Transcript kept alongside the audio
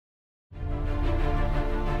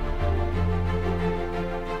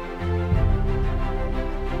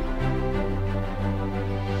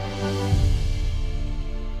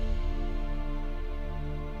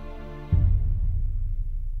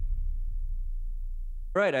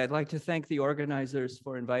All right, I'd like to thank the organizers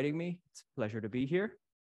for inviting me. It's a pleasure to be here.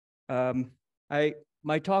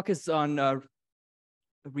 My talk is on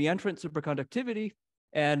reentrant superconductivity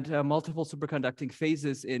and multiple superconducting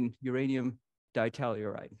phases in uranium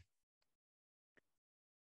ditelluride.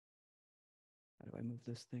 How do I move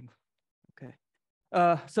this thing? Okay.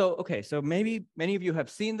 So maybe many of you have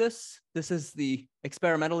seen this. This is the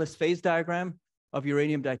experimentalist phase diagram of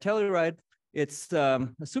uranium ditelluride. It's a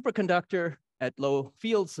superconductor at low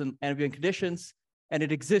fields and ambient conditions, and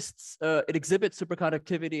it exhibits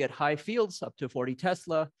superconductivity at high fields up to 40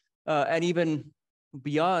 Tesla, and even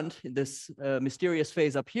beyond in this mysterious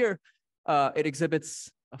phase up here, it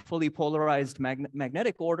exhibits a fully polarized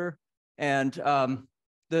magnetic order. And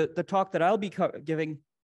the talk that I'll be giving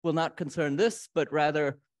will not concern this, but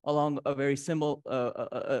rather along a very similar,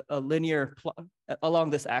 a linear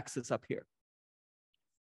along this axis up here.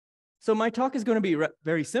 So my talk is going to be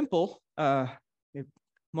very simple,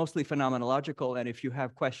 mostly phenomenological, and if you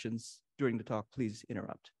have questions during the talk, please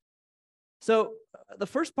interrupt. So the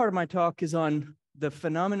first part of my talk is on the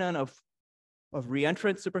phenomenon of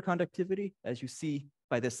reentrant superconductivity, as you see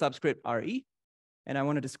by this subscript Re, and I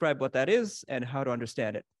want to describe what that is and how to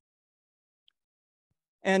understand it.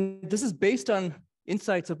 And this is based on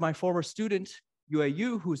insights of my former student,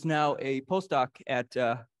 UTe2, who's now a postdoc at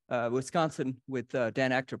Wisconsin with Dan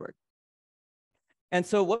Achterberg. And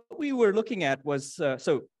so what we were looking at was,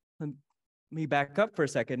 so let me back up for a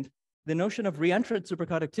second. The notion of reentrant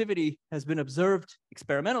superconductivity has been observed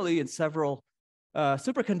experimentally in several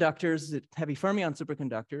superconductors, heavy fermion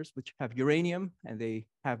superconductors, which have uranium, and they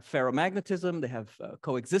have ferromagnetism, they have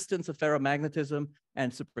coexistence of ferromagnetism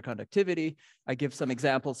and superconductivity. I give some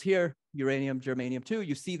examples here, uranium, germanium-2.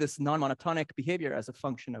 You see this non-monotonic behavior as a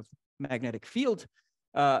function of magnetic field.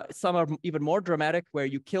 Some are even more dramatic, where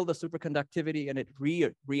you kill the superconductivity and it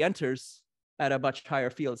re-enters at a much higher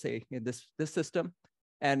field, say in this system,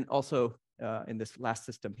 and also in this last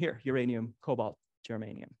system here, uranium, cobalt,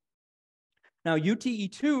 germanium. Now,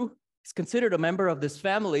 UTe2 is considered a member of this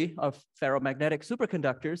family of ferromagnetic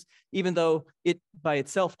superconductors, even though it by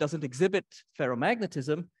itself doesn't exhibit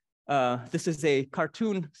ferromagnetism. This is a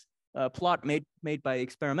cartoon plot made by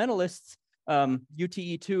experimentalists.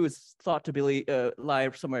 UTe2 is thought to be lie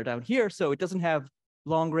somewhere down here, so it doesn't have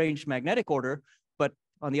long-range magnetic order, but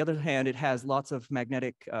on the other hand, it has lots of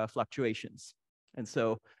magnetic fluctuations. And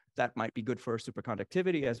so that might be good for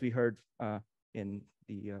superconductivity, as we heard in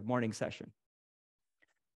the morning session.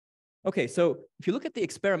 Okay, so if you look at the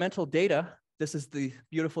experimental data, this is the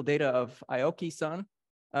beautiful data of Aoki-san.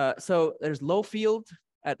 So there's low field.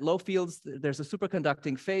 At low fields, there's a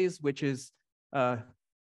superconducting phase, which is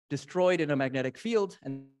destroyed in a magnetic field.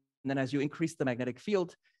 And then as you increase the magnetic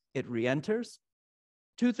field, it re-enters.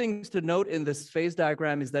 Two things to note in this phase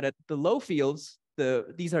diagram is that at the low fields,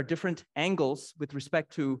 these are different angles with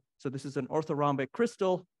respect to, so this is an orthorhombic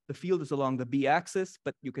crystal. The field is along the B-axis,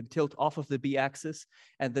 but you can tilt off of the B-axis,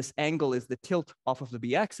 and this angle is the tilt off of the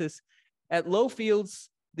B-axis. At low fields,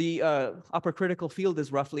 the upper critical field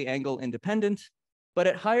is roughly angle independent, but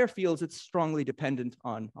at higher fields, it's strongly dependent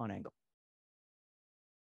on angle.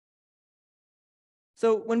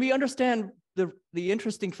 So when we understand the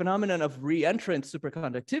interesting phenomenon of reentrant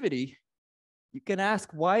superconductivity, you can ask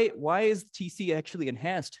why is TC actually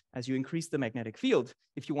enhanced as you increase the magnetic field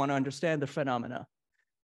if you want to understand the phenomena.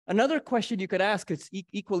 Another question you could ask, it's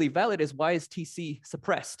equally valid, is why is TC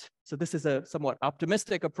suppressed? So this is a somewhat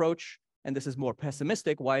optimistic approach, and this is more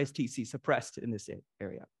pessimistic. Why is TC suppressed in this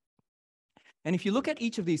area? And if you look at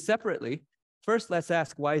each of these separately, first let's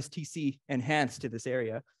ask why is TC enhanced to this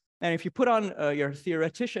area? And if you put on your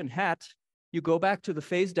theoretician hat, you go back to the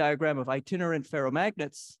phase diagram of itinerant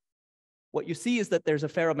ferromagnets, what you see is that there's a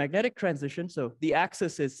ferromagnetic transition. So the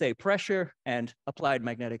axis is, say, pressure and applied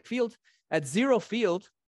magnetic field. At zero field,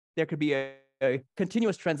 there could be a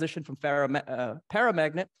continuous transition from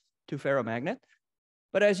paramagnet to ferromagnet.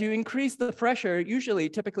 But as you increase the pressure,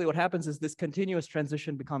 typically what happens is this continuous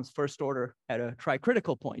transition becomes first order at a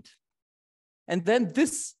tricritical point. And then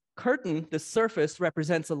this curtain, this surface,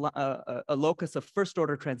 represents a locus of first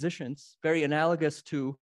order transitions, very analogous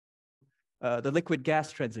to the liquid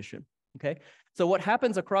gas transition. Okay, so what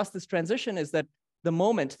happens across this transition is that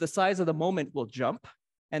the size of the moment will jump,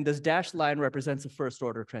 and this dashed line represents a first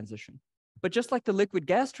order transition. But just like the liquid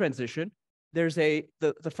gas transition, there's the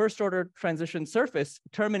first order transition surface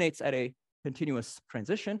terminates at a continuous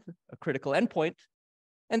transition, a critical endpoint.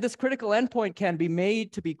 And this critical endpoint can be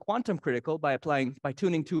made to be quantum critical by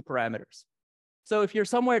tuning two parameters. So if you're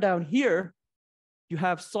somewhere down here, you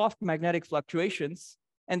have soft magnetic fluctuations,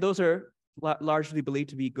 and those are largely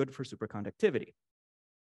believed to be good for superconductivity.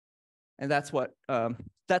 And that's what,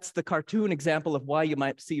 that's the cartoon example of why you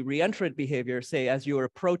might see reentrant behavior, say, as you are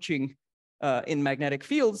approaching in magnetic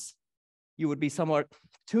fields, you would be somewhat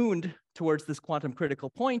tuned towards this quantum critical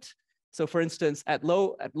point. So for instance, at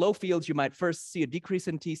low fields, you might first see a decrease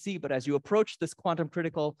in TC, but as you approach this quantum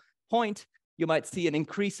critical point, you might see an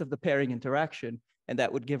increase of the pairing interaction, and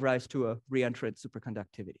that would give rise to a reentrant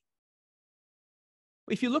superconductivity.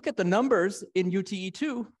 If you look at the numbers in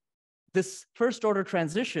UTe2, this first order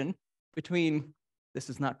transition between, this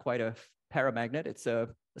is not quite a paramagnet, it's a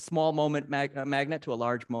small moment magnet to a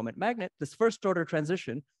large moment magnet. This first order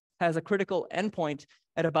transition has a critical endpoint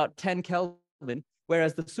at about 10 Kelvin,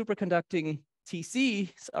 whereas the superconducting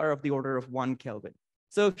TCs are of the order of 1 Kelvin.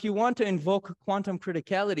 So if you want to invoke quantum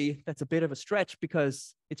criticality, that's a bit of a stretch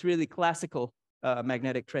because it's really classical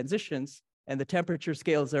magnetic transitions, and the temperature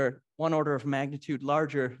scales are 1 order of magnitude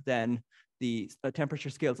larger than the temperature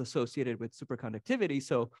scales associated with superconductivity.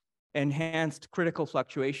 So enhanced critical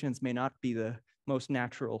fluctuations may not be the most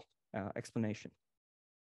natural explanation.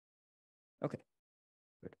 Okay,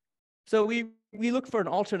 good. So we look for an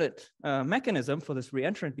alternate mechanism for this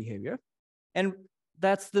reentrant behavior, and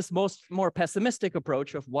that's this more pessimistic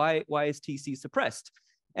approach of why is TC suppressed.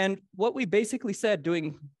 And what we basically said,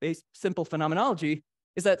 doing simple phenomenology,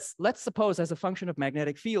 is that let's suppose as a function of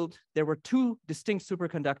magnetic field, there were 2 distinct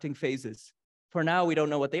superconducting phases. For now, we don't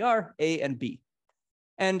know what they are, A and B.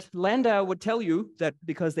 And Landau would tell you that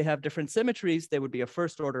because they have different symmetries, there would be a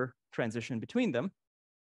first order transition between them.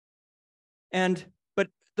 But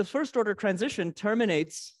the first order transition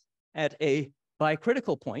terminates at a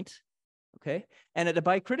bicritical point, okay? And at a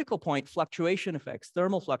bicritical point, fluctuation effects,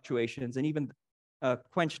 thermal fluctuations, and even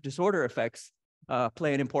quench disorder effects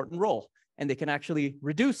play an important role. And they can actually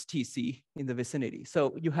reduce TC in the vicinity.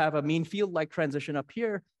 So you have a mean field-like transition up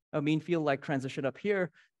here, a mean field-like transition up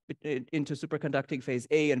here into superconducting phase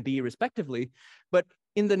A and B respectively. But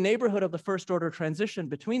in the neighborhood of the first order transition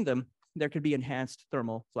between them, there could be enhanced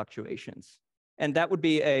thermal fluctuations. And that would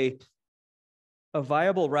be a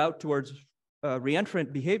viable route towards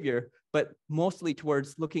reentrant behavior, but mostly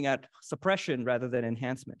towards looking at suppression rather than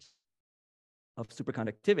enhancement of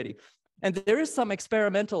superconductivity. And there is some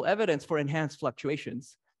experimental evidence for enhanced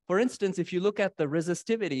fluctuations. For instance, if you look at the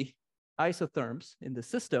resistivity isotherms in the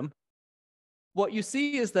system, what you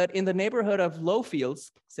see is that in the neighborhood of low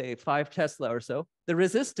fields, say 5 Tesla or so, the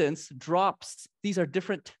resistance drops. These are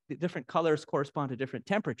different colors correspond to different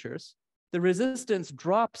temperatures. The resistance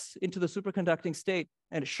drops into the superconducting state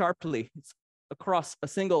and sharply. It's across a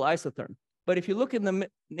single isotherm. But if you look in the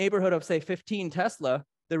neighborhood of, say, 15 Tesla,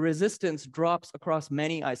 the resistance drops across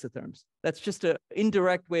many isotherms. That's just an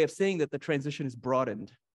indirect way of saying that the transition is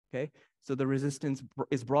broadened, okay? So the resistance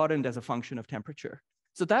is broadened as a function of temperature.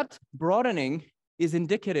 So that broadening is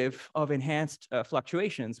indicative of enhanced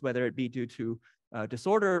fluctuations, whether it be due to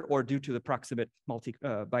disorder or due to the proximate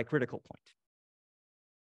bicritical point.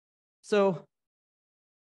 So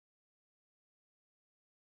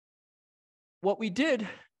what we did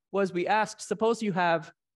was we asked, suppose you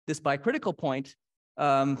have this bicritical point,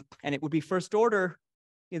 and it would be first order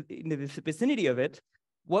in the vicinity of it,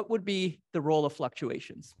 what would be the role of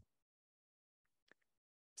fluctuations?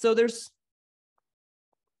 So there's,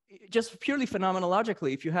 just purely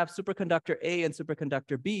phenomenologically, if you have superconductor A and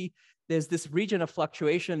superconductor B, there's this region of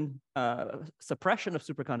fluctuation, suppression of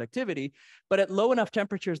superconductivity, but at low enough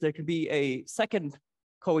temperatures, there can be a second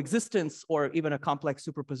coexistence or even a complex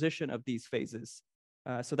superposition of these phases.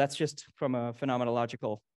 So that's just from a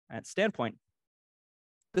phenomenological standpoint.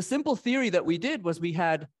 The simple theory that we did was we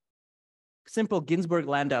had simple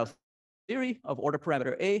Ginzburg-Landau theory of order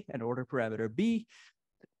parameter A and order parameter B,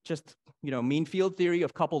 just mean field theory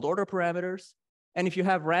of coupled order parameters. And if you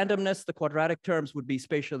have randomness, the quadratic terms would be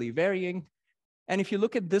spatially varying. And if you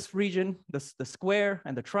look at this region, the square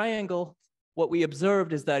and the triangle, what we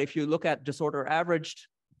observed is that if you look at disorder averaged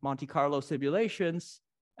Monte Carlo simulations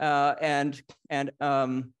and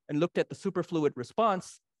looked at the superfluid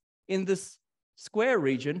response, in this square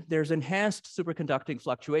region, there's enhanced superconducting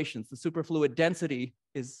fluctuations. The superfluid density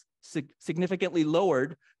is significantly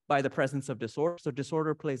lowered by the presence of disorder. So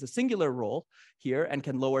disorder plays a singular role here and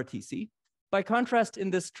can lower TC. By contrast, in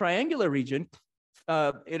this triangular region,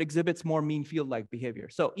 it exhibits more mean field-like behavior.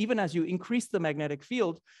 So even as you increase the magnetic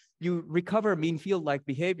field, you recover mean field-like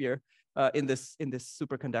behavior in this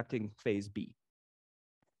superconducting phase B.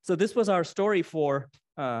 So this was our story for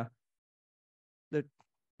the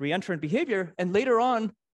reentrant behavior. And later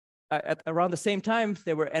on, at around the same time,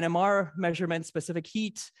 there were NMR measurements, specific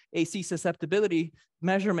heat, AC susceptibility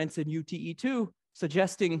measurements in UTe2,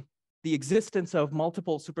 suggesting the existence of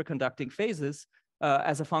multiple superconducting phases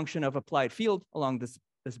as a function of applied field along this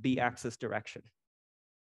this b-axis direction.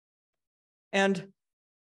 And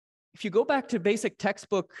if you go back to basic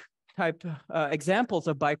textbook type examples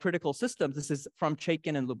of bicritical systems, this is from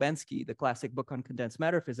Chaikin and Lubensky, the classic book on condensed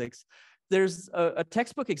matter physics. There's a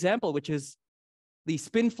textbook example, which is the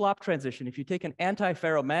spin-flop transition. If you take an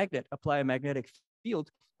anti-ferromagnet, apply a magnetic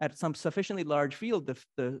field at some sufficiently large field,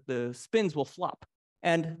 the spins will flop.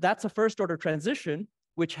 And that's a first-order transition,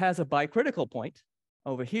 which has a bicritical point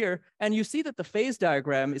over here. And you see that the phase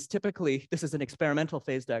diagram is typically, this is an experimental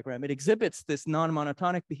phase diagram. It exhibits this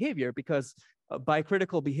non-monotonic behavior because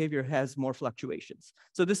bicritical behavior has more fluctuations.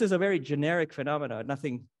 So this is a very generic phenomenon,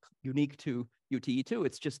 nothing unique to UTe2.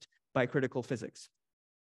 It's just bicritical physics.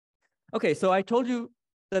 Okay, so I told you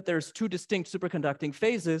that there's two distinct superconducting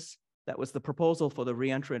phases. That was the proposal for the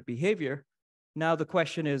reentrant behavior. Now the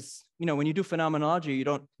question is, when you do phenomenology, you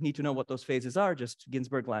don't need to know what those phases are, just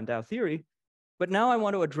Ginzburg-Landau theory. But now I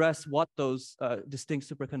want to address what those distinct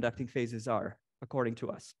superconducting phases are, according to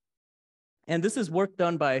us. And this is work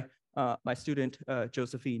done by my student,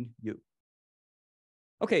 Josephine Yu.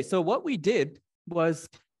 Okay, so what we did was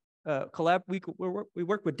we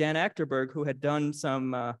worked with Dan Achterberg, who had done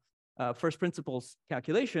some first principles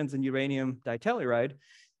calculations in uranium ditelluride.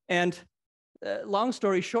 And long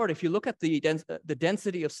story short, if you look at the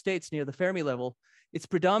density of states near the Fermi level, it's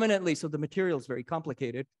predominantly, so the material is very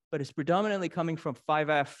complicated, but it's predominantly coming from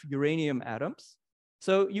 5F uranium atoms.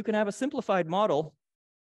 So you can have a simplified model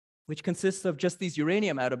which consists of just these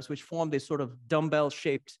uranium atoms, which form this sort of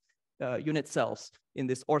dumbbell-shaped unit cells in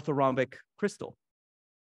this orthorhombic crystal.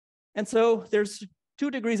 And so there's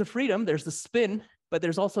 2 degrees of freedom. There's the spin, but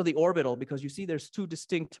there's also the orbital, because you see there's 2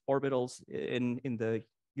 distinct orbitals in the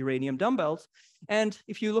uranium dumbbells. And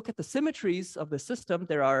if you look at the symmetries of the system,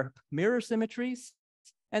 there are mirror symmetries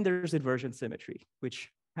and there's inversion symmetry, which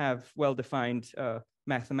have well-defined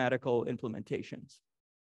mathematical implementations.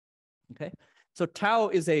 Okay, so tau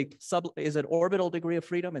is an orbital degree of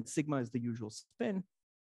freedom and sigma is the usual spin.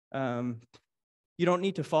 You don't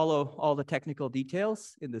need to follow all the technical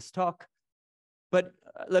details in this talk, but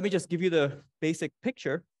let me just give you the basic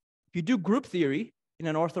picture. If you do group theory in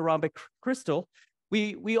an orthorhombic crystal,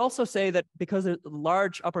 we also say that because a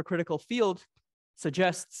large upper critical field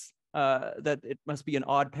suggests that it must be an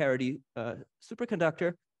odd parity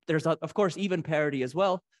superconductor. There's, of course, even parity as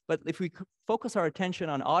well. But if we focus our attention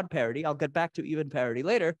on odd parity, I'll get back to even parity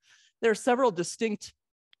later, there are several distinct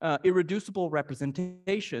irreducible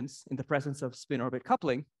representations in the presence of spin-orbit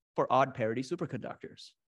coupling for odd parity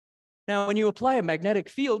superconductors. Now, when you apply a magnetic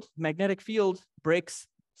field breaks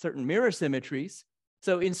certain mirror symmetries.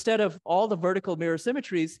 So instead of all the vertical mirror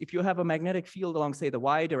symmetries, if you have a magnetic field along, say, the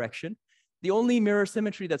y direction, the only mirror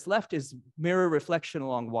symmetry that's left is mirror reflection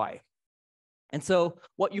along y. And so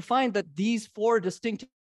what you find that these 4 distinct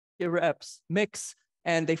irreps mix,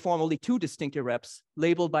 and they form only 2 distinct irreps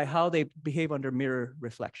labeled by how they behave under mirror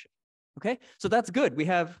reflection. Okay, so that's good.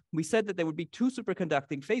 We said that there would be 2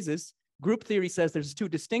 superconducting phases. Group theory says there's 2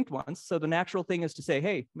 distinct ones. So the natural thing is to say,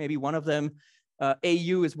 hey, maybe one of them,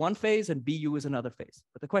 AU is one phase and BU is another phase.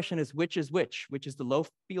 But the question is which is which? Which is the low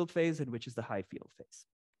field phase and which is the high field phase?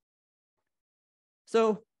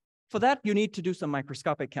 So for that, you need to do some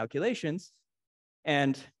microscopic calculations.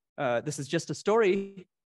 And this is just a story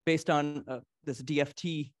based on this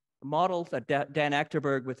DFT model that Dan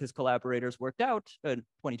Achterberg with his collaborators worked out in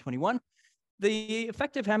 2021. The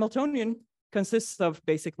effective Hamiltonian consists of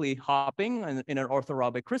basically hopping in an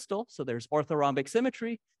orthorhombic crystal. So there's orthorhombic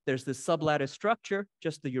symmetry. There's this sublattice structure,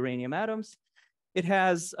 just the uranium atoms. It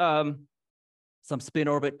has some spin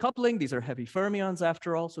orbit coupling. These are heavy fermions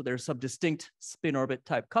after all. So there's some distinct spin orbit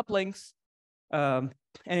type couplings. And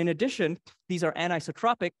in addition, these are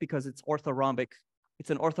anisotropic because it's orthorhombic. It's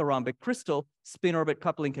an orthorhombic crystal. Spin orbit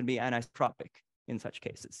coupling can be anisotropic in such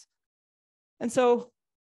cases. And so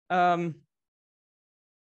the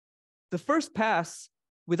first pass,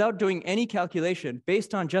 without doing any calculation,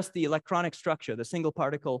 based on just the electronic structure, the single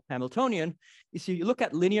particle Hamiltonian, is you look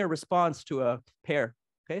at linear response to a pair.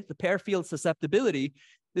 Okay, the pair field susceptibility.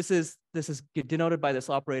 This is denoted by this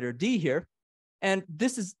operator D here, and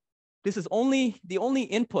this is only the only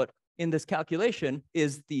input in this calculation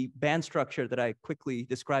is the band structure that I quickly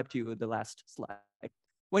described to you in the last slide.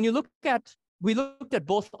 When you we looked at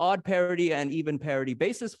both odd parity and even parity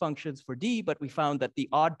basis functions for D, but we found that the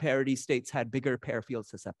odd parity states had bigger pair field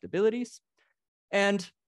susceptibilities. And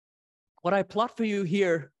what I plot for you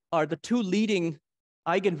here are the 2 leading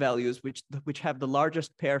eigenvalues, which have the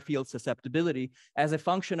largest pair field susceptibility as a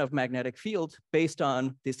function of magnetic field based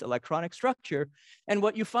on this electronic structure. And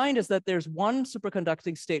what you find is that there's one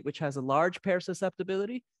superconducting state which has a large pair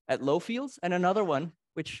susceptibility at low fields, and another one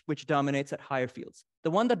which dominates at higher fields.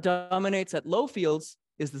 The one that dominates at low fields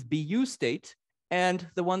is this BU state, and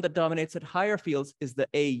the one that dominates at higher fields is the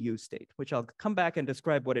AU state, which I'll come back and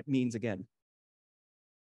describe what it means again.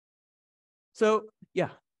 So yeah,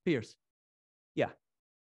 Piers. Yeah.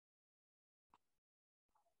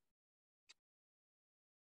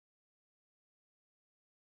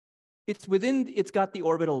 It's got the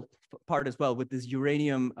orbital part as well with this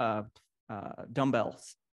uranium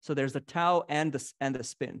dumbbells. So there's the tau and the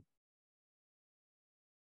spin.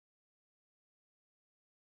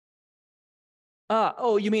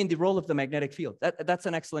 Oh, you mean the role of the magnetic field? That's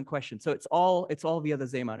an excellent question. So it's all via the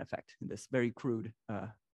Zeeman effect in this very crude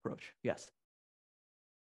approach. Yes.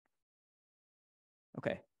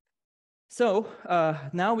 Okay. So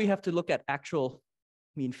now we have to look at actual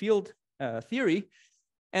mean field theory,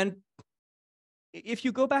 and if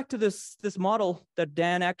you go back to this model that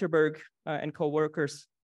Dan Achterberg and co-workers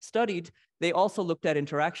studied, they also looked at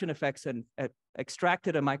interaction effects and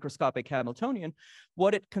extracted a microscopic Hamiltonian.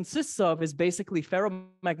 What it consists of is basically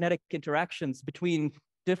ferromagnetic interactions between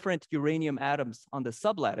different uranium atoms on the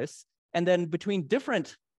sublattice, and then between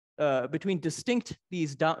distinct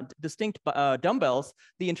dumbbells,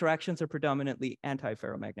 the interactions are predominantly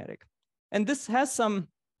anti-ferromagnetic. And this has some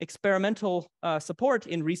experimental support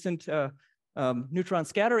in recent neutron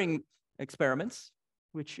scattering experiments,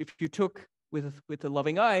 which if you took with a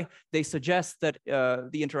loving eye, they suggest that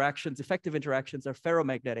the effective interactions are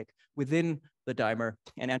ferromagnetic within the dimer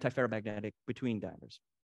and anti-ferromagnetic between dimers.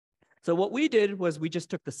 So what we did was we just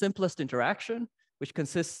took the simplest interaction, which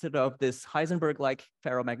consisted of this Heisenberg-like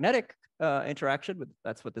ferromagnetic interaction.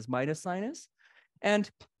 That's what this minus sign is.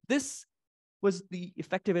 And this was the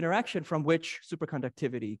effective interaction from which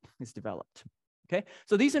superconductivity is developed. Okay,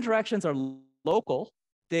 so these interactions are local.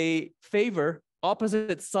 They favor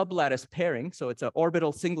opposite sublattice pairing. So it's an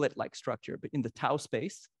orbital singlet-like structure but in the tau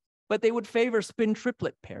space, but they would favor spin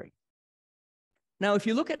triplet pairing. Now, if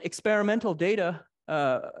you look at experimental data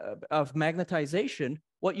of magnetization,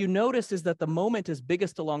 what you notice is that the moment is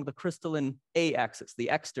biggest along the crystalline A axis, the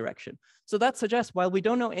X direction. So that suggests, while we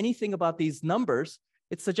don't know anything about these numbers,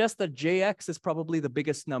 it suggests that JX is probably the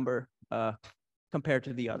biggest number compared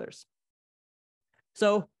to the others.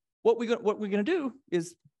 So what we're going to do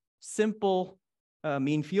is simple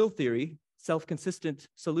mean field theory, self-consistent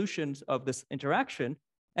solutions of this interaction,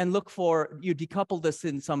 and look for, you decouple this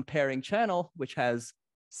in some pairing channel, which has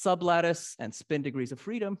sublattice and spin degrees of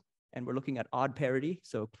freedom. And we're looking at odd parity,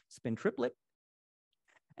 so spin triplet.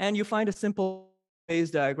 And you find a simple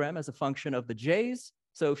phase diagram as a function of the J's.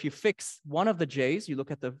 So if you fix one of the J's, you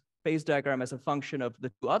look at the phase diagram as a function of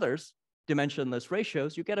the two others, dimensionless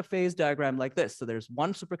ratios, you get a phase diagram like this. So there's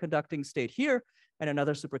one superconducting state here and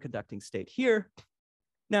another superconducting state here.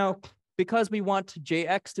 Now, because we want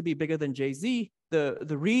JX to be bigger than JZ,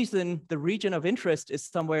 the region of interest is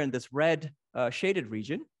somewhere in this red shaded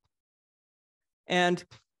region. And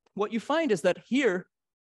what you find is that here,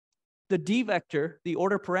 the D vector, the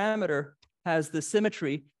order parameter, has the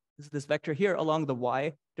symmetry, this vector here along the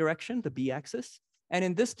Y direction, the B axis. And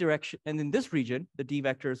in this direction, and in this region, the D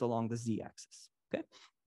vector is along the Z axis, okay?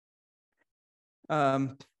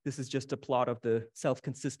 This is just a plot of the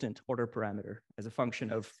self-consistent order parameter as a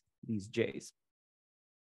function of these J's.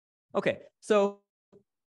 Okay, so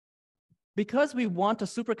because we want a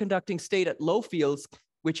superconducting state at low fields,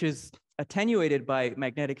 which is attenuated by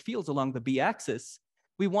magnetic fields along the B axis,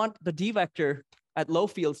 we want the D vector at low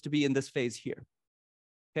fields to be in this phase here,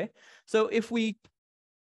 okay? So if we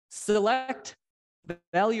select the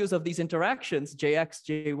values of these interactions, Jx,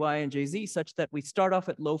 Jy, and Jz, such that we start off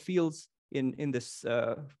at low fields in this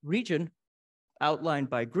region outlined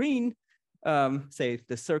by green, say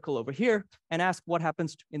the circle over here, and ask what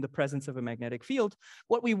happens in the presence of a magnetic field.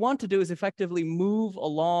 What we want to do is effectively move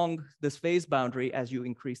along this phase boundary as you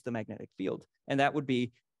increase the magnetic field. And that would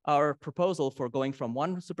be our proposal for going from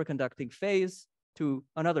one superconducting phase to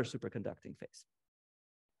another superconducting phase.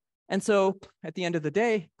 And so at the end of the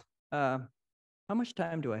day, how much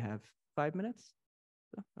time do I have? 5 minutes?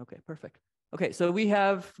 Okay, perfect. Okay, so we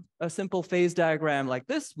have a simple phase diagram like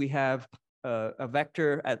this. We have a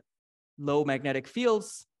vector at low magnetic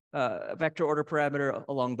fields, a vector order parameter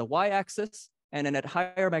along the y-axis, and then at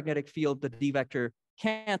higher magnetic field, the D vector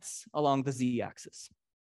cants along the z-axis.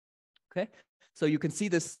 Okay, so you can see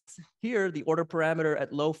this here, the order parameter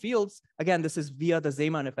at low fields. Again, this is via the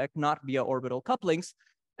Zeeman effect, not via orbital couplings.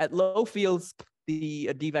 At low fields,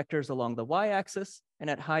 the d vectors along the y-axis, and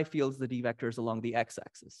at high fields, the d vectors along the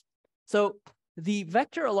x-axis. So the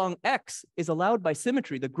vector along x is allowed by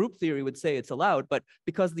symmetry. The group theory would say it's allowed, but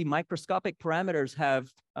because the microscopic parameters have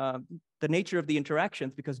the nature of the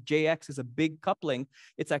interactions, because Jx is a big coupling,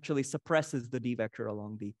 it actually suppresses the d vector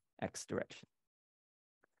along the x direction.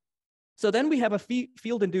 So then we have a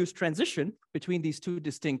field-induced transition between these two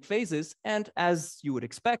distinct phases. And as you would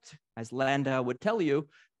expect, as Landau would tell you,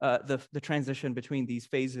 the transition between these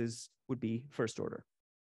phases would be first order.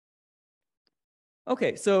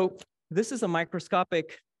 Okay, so this is a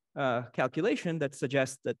microscopic calculation that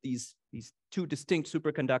suggests that these two distinct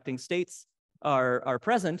superconducting states are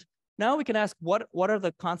present. Now we can ask, what are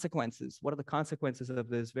the consequences? What are the consequences of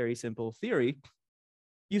this very simple theory?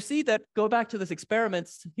 You see that, go back to this experiment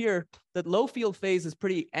here, that low field phase is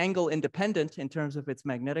pretty angle independent in terms of its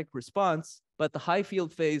magnetic response, but the high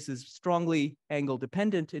field phase is strongly angle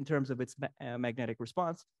dependent in terms of its magnetic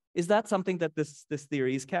response. Is that something that this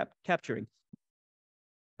theory is capturing?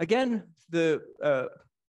 Again, the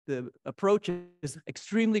approach is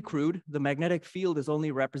extremely crude. The magnetic field is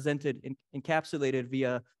only represented, encapsulated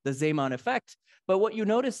via the Zeeman effect. But what you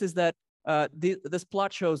notice is that this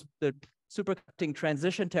plot shows the superconducting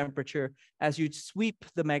transition temperature as you sweep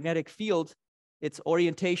the magnetic field, its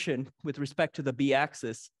orientation with respect to the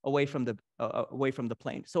b-axis away from the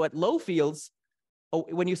plane. So at low fields,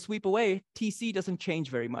 when you sweep away, Tc doesn't change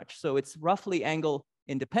very much. So it's roughly angle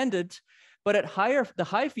independent. But at the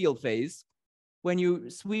high field phase, when you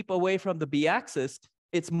sweep away from the b-axis,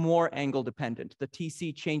 it's more angle dependent. The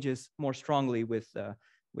Tc changes more strongly with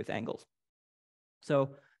angles.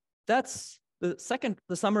 So that's the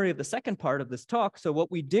summary of the second part of this talk. So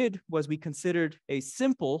what we did was we considered a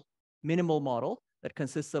simple minimal model that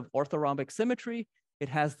consists of orthorhombic symmetry. It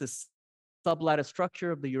has this sublattice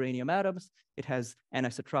structure of the uranium atoms. It has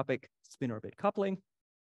anisotropic spin orbit coupling.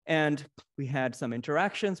 And we had some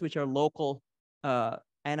interactions which are local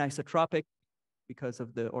anisotropic because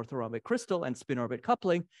of the orthorhombic crystal and spin orbit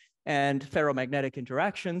coupling, and ferromagnetic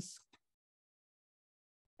interactions.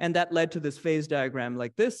 And that led to this phase diagram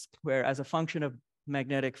like this, where as a function of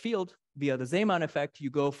magnetic field via the Zeeman effect, you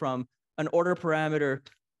go from an order parameter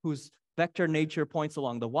whose vector nature points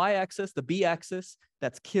along the y-axis, the b-axis,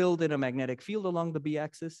 that's killed in a magnetic field along the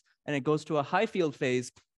b-axis, and it goes to a high field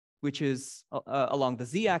phase, which is along the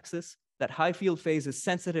z-axis. That high field phase is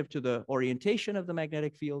sensitive to the orientation of the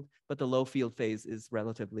magnetic field, but the low field phase is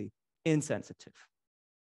relatively insensitive.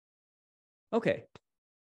 Okay,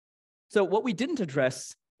 so what we didn't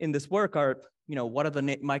address in this work are, what are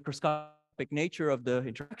the microscopic nature of the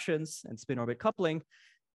interactions and spin orbit coupling.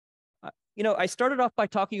 I started off by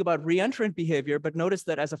talking about reentrant behavior, but notice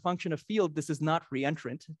that as a function of field, this is not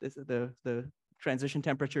reentrant. The transition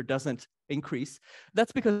temperature doesn't increase.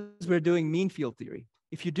 That's because we're doing mean field theory.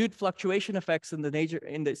 If you did fluctuation effects in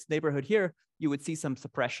this neighborhood here, you would see some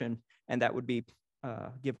suppression, and that would be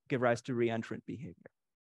give rise to reentrant behavior.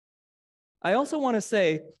 I also want to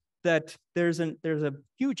say that there's a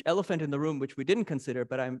huge elephant in the room which we didn't consider,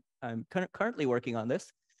 but I'm currently working on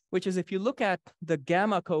this, which is if you look at the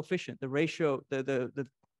gamma coefficient, the ratio, the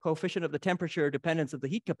coefficient of the temperature dependence of the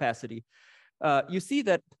heat capacity, you see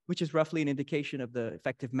that, which is roughly an indication of the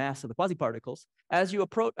effective mass of the quasiparticles. As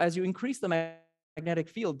you increase the magnetic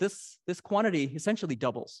field, this quantity essentially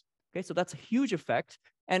doubles. Okay, so that's a huge effect.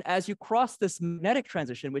 And as you cross this magnetic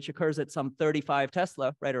transition, which occurs at some 35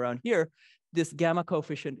 Tesla, right around here, this gamma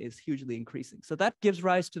coefficient is hugely increasing. So that gives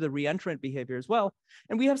rise to the reentrant behavior as well.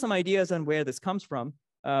 And we have some ideas on where this comes from,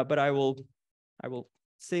 but I will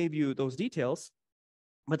save you those details.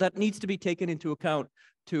 But that needs to be taken into account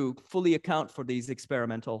to fully account for these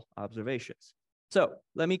experimental observations. So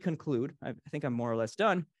let me conclude. I think I'm more or less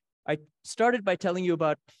done. I started by telling you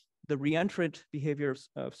about the reentrant behavior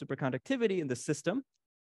of superconductivity in the system.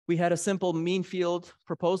 We had a simple mean field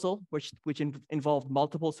proposal, which involved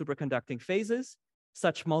multiple superconducting phases.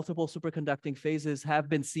 Such multiple superconducting phases have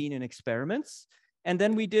been seen in experiments. And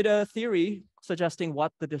then we did a theory suggesting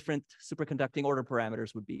what the different superconducting order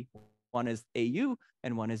parameters would be. One is AU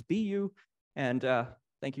and one is BU. And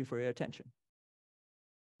thank you for your attention.